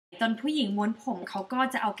ตอนผู้หญิงม้วนผมเขาก็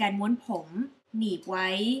จะเอาแกนม้วนผมหนีบไว้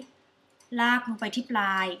ลากลงไปที่ปล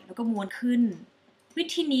ายแล้วก็ม้วนขึ้นวิ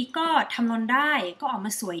ธีนี้ก็ทำลอนได้ก็ออกม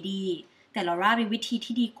าสวยดีแต่ลอร่ามีวิธี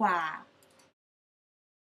ที่ดีกว่า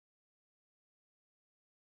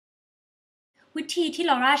วิธีที่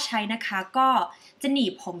ลอร่าใช้นะคะก็จะหนี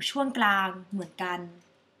บผมช่วงกลางเหมือนกัน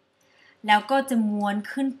แล้วก็จะม้วน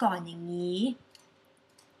ขึ้นก่อนอย่างนี้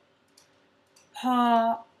พอ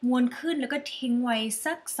ม้วนขึ้นแล้วก็ทิ้งไว้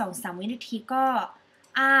สัก 2-3 วินาทีก็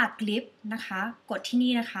อ้ากลิปนะคะกดที่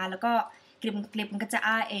นี่นะคะแล้วก็กลิปมันก็จะ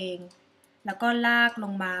อ้าเองแล้วก็ลากล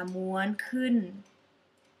งมาม้วนขึ้น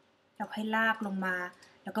แล้วค่อยลากลงมา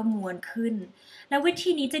แล้วก็ม้วนขึ้นแล้ววิธี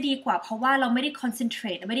นี้จะดีกว่าเพราะว่าเราไม่ได้คอนเซนเทร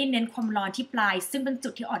ตไม่ได้เน้นความร้อนที่ปลายซึ่งเป็นจุ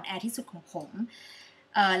ดที่อ่อนแอที่สุดของผม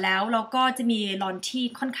แล้วเราก็จะมีร้อนที่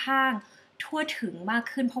ค่อนข้างทั่วถึงมาก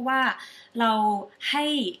ขึ้นเพราะว่าเราให้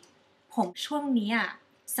ผมช่วงนี้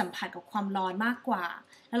สัมผัสกับความร้อนมากกว่า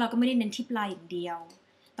แล้วเราก็ไม่ได้เน้นที่ปลายอย่างเดียว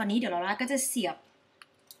ตอนนี้เดี๋ยวเราก็จะเสียบ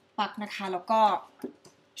ปลั๊กนะคะแล้วก็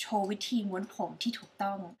โชว์วิธีม้วนผมที่ถูก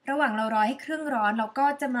ต้องระหว่างเรารอให้เครื่องร้อนเราก็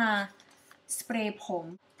จะมาสเปรย์ผม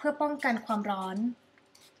เพื่อป้องกันความร้อน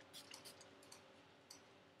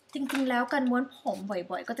จริงๆแล้วการม้วนผมบ่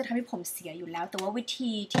อยๆก็จะทำให้ผมเสียอยู่แล้วแต่ว่าวิ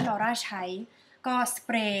ธีที่ลอร่าใช้ก็สเป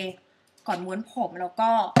รย์ก่อนม้วนผมแล้ว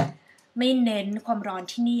ก็ไม่เน้นความร้อน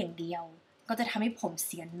ที่นี่อย่างเดียวก็จะทำให้ผมเ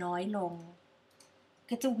สียน้อยลง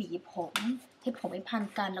ก็จะหวีผมให้ผมไม่พัน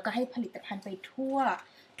กันแล้วก็ให้ผลิตภัณฑ์ไปทั่ว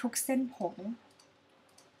ทุกเส้นผม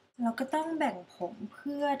เราก็ต้องแบ่งผมเ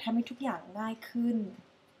พื่อทำให้ทุกอย่างง่ายขึ้น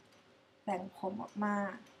แบ่งผมออกมา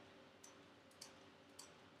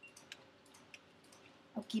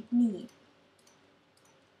เอากิ๊บหนีบ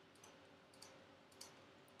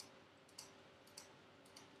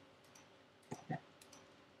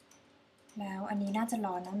แล้วอันนี้น่าจะ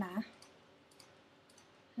ร้อนแล้วนะ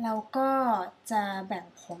เราก็จะแบ่ง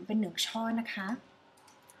ผมเป็น1ช่อนะคะ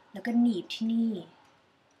แล้วก็หนีบที่นี่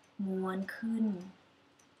ม้วนขึ้น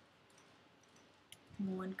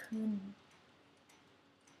ม้วนขึ้น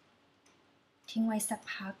ทิ้งไว้สัก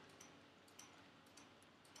พัก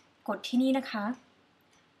กดที่นี่นะคะ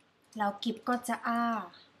แล้วกิ๊บก็จะอ้า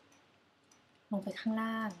ลงไปข้าง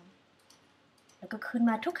ล่างแล้วก็ขึ้น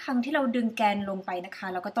มาทุกครั้งที่เราดึงแกนลงไปนะคะ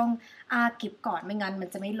เราก็ต้องอ้ากิ๊บก่อนไม่งั้นมัน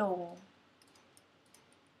จะไม่ลง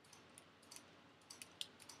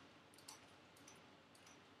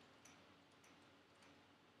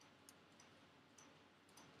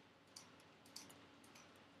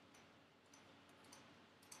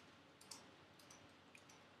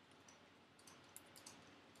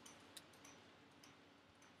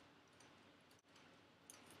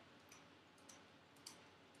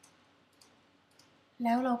แ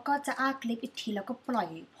ล้วเราก็จะอ้ากลิปอีกทีแล้วก็ปล่อย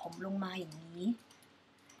ผมลงมาอย่างนี้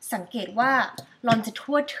สังเกตว่าลอนจะ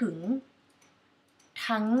ทั่วถึง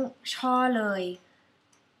ทั้งช่อเลย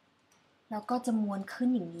แล้วก็จะม้วนขึ้น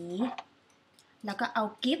อย่างนี้แล้วก็เอา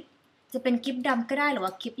กิ๊บจะเป็นกิ๊บดำก็ได้หรือว่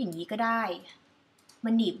ากิ๊บอย่างนี้ก็ได้ม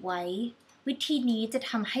าหนีบไว้วิธีนี้จะ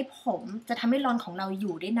ทำให้ลอนของเราอ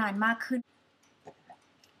ยู่ได้นานมากขึ้น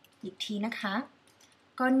อีกทีนะคะ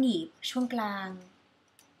ก็หนีบช่วงกลาง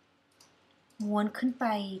ม้วนขึ้นไป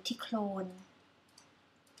ที่โคลน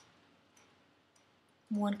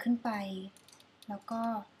ม้วนขึ้นไปแล้วก็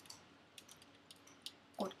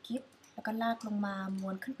กดกิ๊บแล้วก็ลากลงมาม้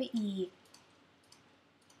วนขึ้นไปอีก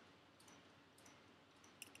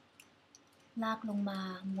ลากลงมา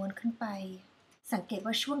ม้วนขึ้นไปสังเกต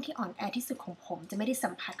ว่าช่วงที่อ่อนแอที่สุดของผมจะไม่ได้สั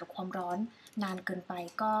มผัสกับความร้อนนานเกินไป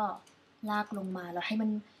ก็ลากลงมาแล้วให้มัน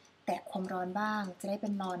แตะความร้อนบ้างจะได้เป็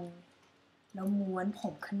นลอนแล้วม้วนผ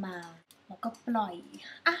มขึ้นมาแล้วก็ปล่อย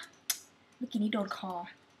อ่ะเมื่อกี้นี้โดนคอ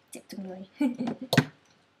เจ็บจังเลย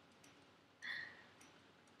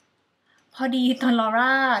พอดีตอนลอ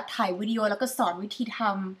ร่าถ่ายวิดีโอแล้วก็สอนวิธีท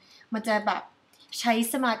ำมันจะแบบใช้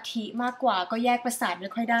สมาธิมากกว่าก็แยกประสาทไม่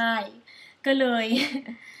ค่อยได้ก็เลย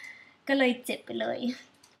ก็เลยเจ็บไปเลย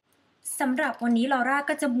สำหรับวันนี้ลอร่า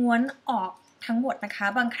ก็จะม้วนออกทั้งหมดนะคะ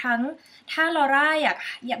บางครั้งถ้าลอร่า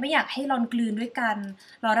ไม่อยากให้ลอนกลืนด้วยกัน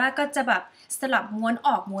ลอร่าก็จะแบบสลับม้วนอ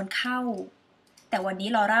อกม้วนเข้าแต่วันนี้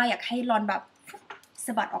ลอร่าอยากให้ลอนแบบส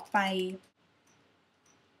ะบัดออกไป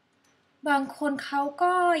บางคนเขา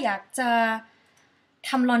ก็อยากจะท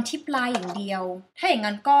ำลอนที่ปลายอย่างเดียวถ้าอย่าง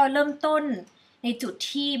นั้นก็เริ่มต้นในจุด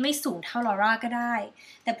ที่ไม่สูงเท่าลอร่าก็ได้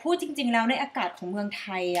แต่พูดจริงๆแล้วในอากาศของเมืองไท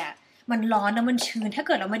ยมันร้อนแล้วมันชื้นถ้าเ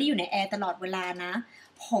กิดเราไม่ได้อยู่ในแอร์ตลอดเวลานะ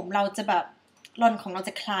ผมเราจะแบบลอนของเราจ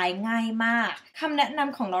ะคลายง่ายมากคำแนะน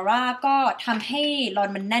ำของลอร่าก็ทำให้ลอน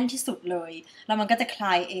มันแน่นที่สุดเลยแล้วมันก็จะคล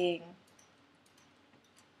ายเอง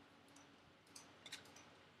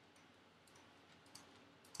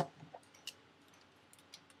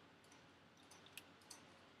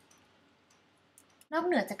นอกเ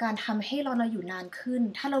หนือจากการทำให้เราอยู่นานขึ้น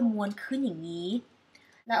ถ้าเราม้วนขึ้นอย่างนี้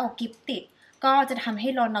แล้วเอากิ๊บติดก็จะทำให้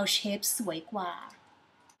เราเชฟสวยกว่า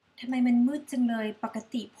ทำไมมันมืดจังเลยปก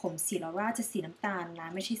ติผมสีลอร่าจะสีน้ำตาลนะ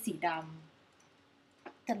ไม่ใช่สีด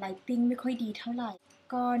ำแต่ไลติ้งไม่ค่อยดีเท่าไหร่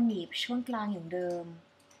ก็หนีบช่วงกลางอย่างเดิม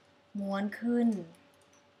ม้วนขึ้น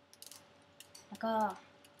แล้วก็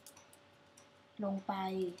ลงไป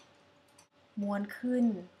ม้วนขึ้น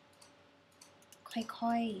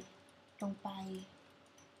ค่อยๆลงไป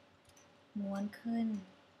ม้วนขึ้น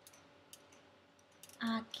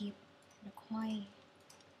กิ๊บแล้วค่อย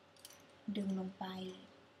ดึงลงไป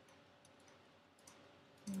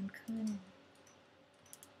ม้วนขึ้น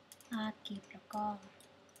กิ๊บแล้วก็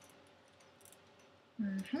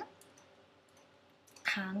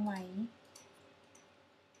ค้างไว้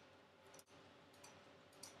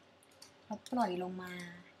แล้วปล่อยลงมา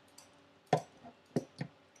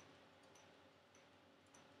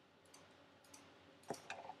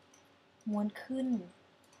ม้วนขึ้น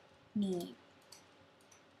หนีบ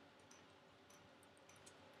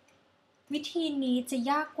วิธีนี้จะ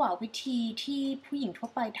ยากกว่าวิธีที่ผู้หญิงทั่ว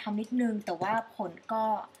ไปทำนิดนึงแต่ว่าผลก็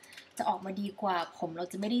จะออกมาดีกว่าผมเรา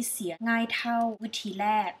จะไม่ได้เสียง่ายเท่าวิธีแร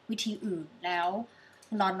กวิธีอื่นแล้ว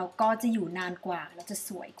รอนเราก็จะอยู่นานกว่าเราจะส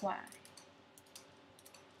วยกว่า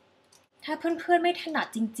ถ้าเพื่อนๆไม่ถนัด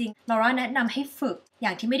จริงๆลอร่าแนะนำให้ฝึกอย่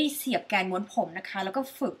างที่ไม่ได้เสียบแกนม้วนผมนะคะแล้วก็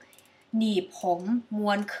ฝึกหนีบผมม้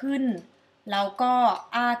วนขึ้นแล้วก็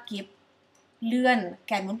กิ๊บเลื่อนแ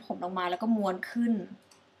กนม้วนผมลงมาแล้วก็ม้วนขึ้น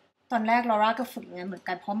ตอนแรกลอร่าก็ฝึกอย่างนั้นเหมือน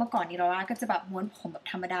กันเพราะเมื่อก่อนนี้ลอร่าก็จะแบบม้วนผมแบบ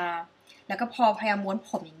ธรรมดาแล้วก็พอพยายามม้วนผ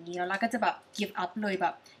มอย่างนี้ลอร่าก็จะแบบ give up เลยแบ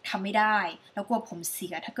บทำไม่ได้แล้วกลัวผมเสี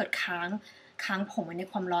ยถ้าเกิดค้างผมไว้ใน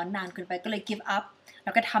ความร้อนนานเกินไปก็เลย give up แ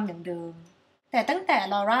ล้วก็ทำอย่างเดิมแต่ตั้งแต่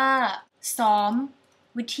ลอร่าซ้อม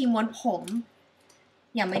วิธีม้วนผม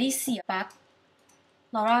อย่างไม่ได้เสียบปลั๊ก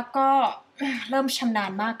ลอร่าก็เริ่มชำนา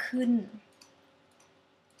ญมากขึ้น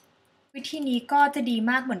วิธีนี้ก็จะดี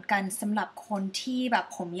มากเหมือนกันสำหรับคนที่แบบ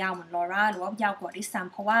ผมยาวเหมือนลอร่าหรือว่ายาวกว่าด้วยซ้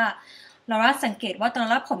ำเพราะว่าลอร่าสังเกตว่าตอนลอ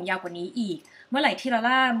ร่าผมยาวกว่านี้อีกเมื่อไหร่ที่ลอ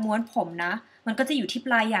ร่าม้วนผมนะมันก็จะอยู่ที่ป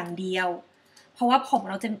ลายอย่างเดียวเพราะว่าผม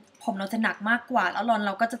เราจะหนักมากกว่าแล้วรอนเ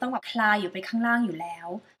ราก็จะต้องแบบคลายอยู่ไปข้างล่างอยู่แล้ว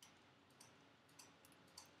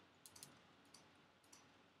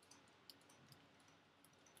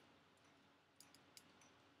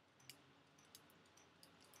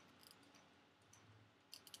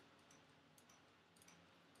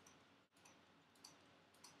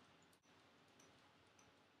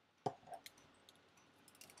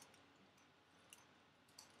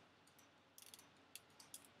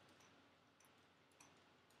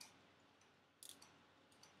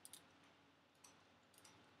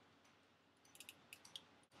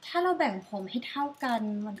ถ้าเราแบ่งผมให้เท่ากัน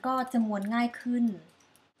มันก็จะม้วนง่ายขึ้น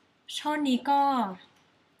ช่อนี้ก็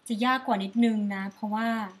จะยากกว่านิดนึงนะเพราะว่า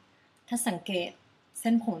ถ้าสังเกตเ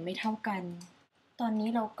ส้นผมไม่เท่ากันตอนนี้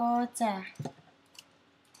เราก็จะ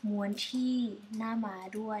ม้วนที่หน้าม้า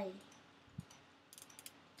ด้วย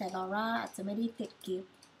แต่ลอร่าอาจจะไม่ได้ติดกิ๊บ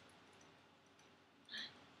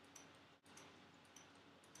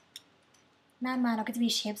หน้าม้าเราก็จะมี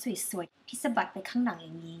เชฟสวยๆที่สะบัดไปข้างหลังอ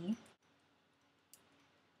ย่างนี้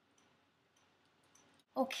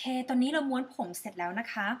โอเคตอนนี้เราม้วนผมเสร็จแล้วนะ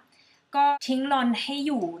คะก็ทิ้งรอนให้อ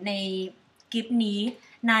ยู่ในกิฟนี้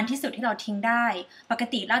นานที่สุดที่เราทิ้งได้ปก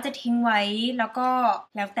ติเราจะทิ้งไว้แล้วก็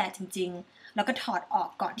แล้วแต่จริงๆแล้วก็ถอดออก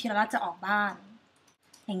ก่อนที่เราจะออกบ้าน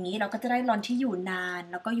อย่างนี้เราก็จะได้รอนที่อยู่นาน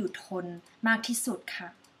แล้วก็อยู่ทนมากที่สุดค่ะ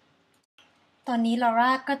ตอนนี้ลอร่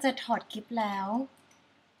าก็จะถอดกิฟแล้ว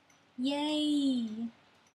เย้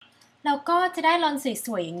เราก็จะได้รอนส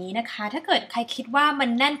วยๆอย่างนี้นะคะถ้าเกิดใครคิดว่ามัน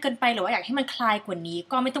แน่นเกินไปหรือว่าอยากให้มันคลายกว่านี้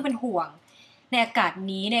ก็ไม่ต้องเป็นห่วงในอากาศ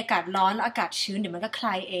นี้ในอากาศร้อนและอากาศชื้นเดี๋ยวมันก็คล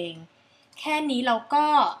ายเองแค่นี้เราก็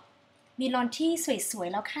มีรอนที่สวย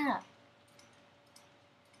ๆแล้วค่ะ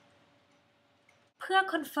เพื่อ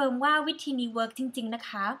คอนเฟิร์มว่าวิธีนี้เวิร์กจริงๆนะค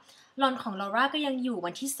ะรอนของลอร่าก็ยังอยู่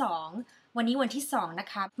วันที่2วันนี้วันที่2นะ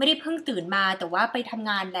คะไม่ได้เพิ่งตื่นมาแต่ว่าไปทำ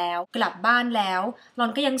งานแล้วกลับบ้านแล้วรอน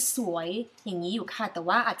ก็ยังสวยอย่างนี้อยู่ค่ะแต่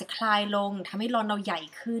ว่าอาจจะคลายลงทำให้รอนเราใหญ่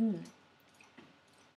ขึ้น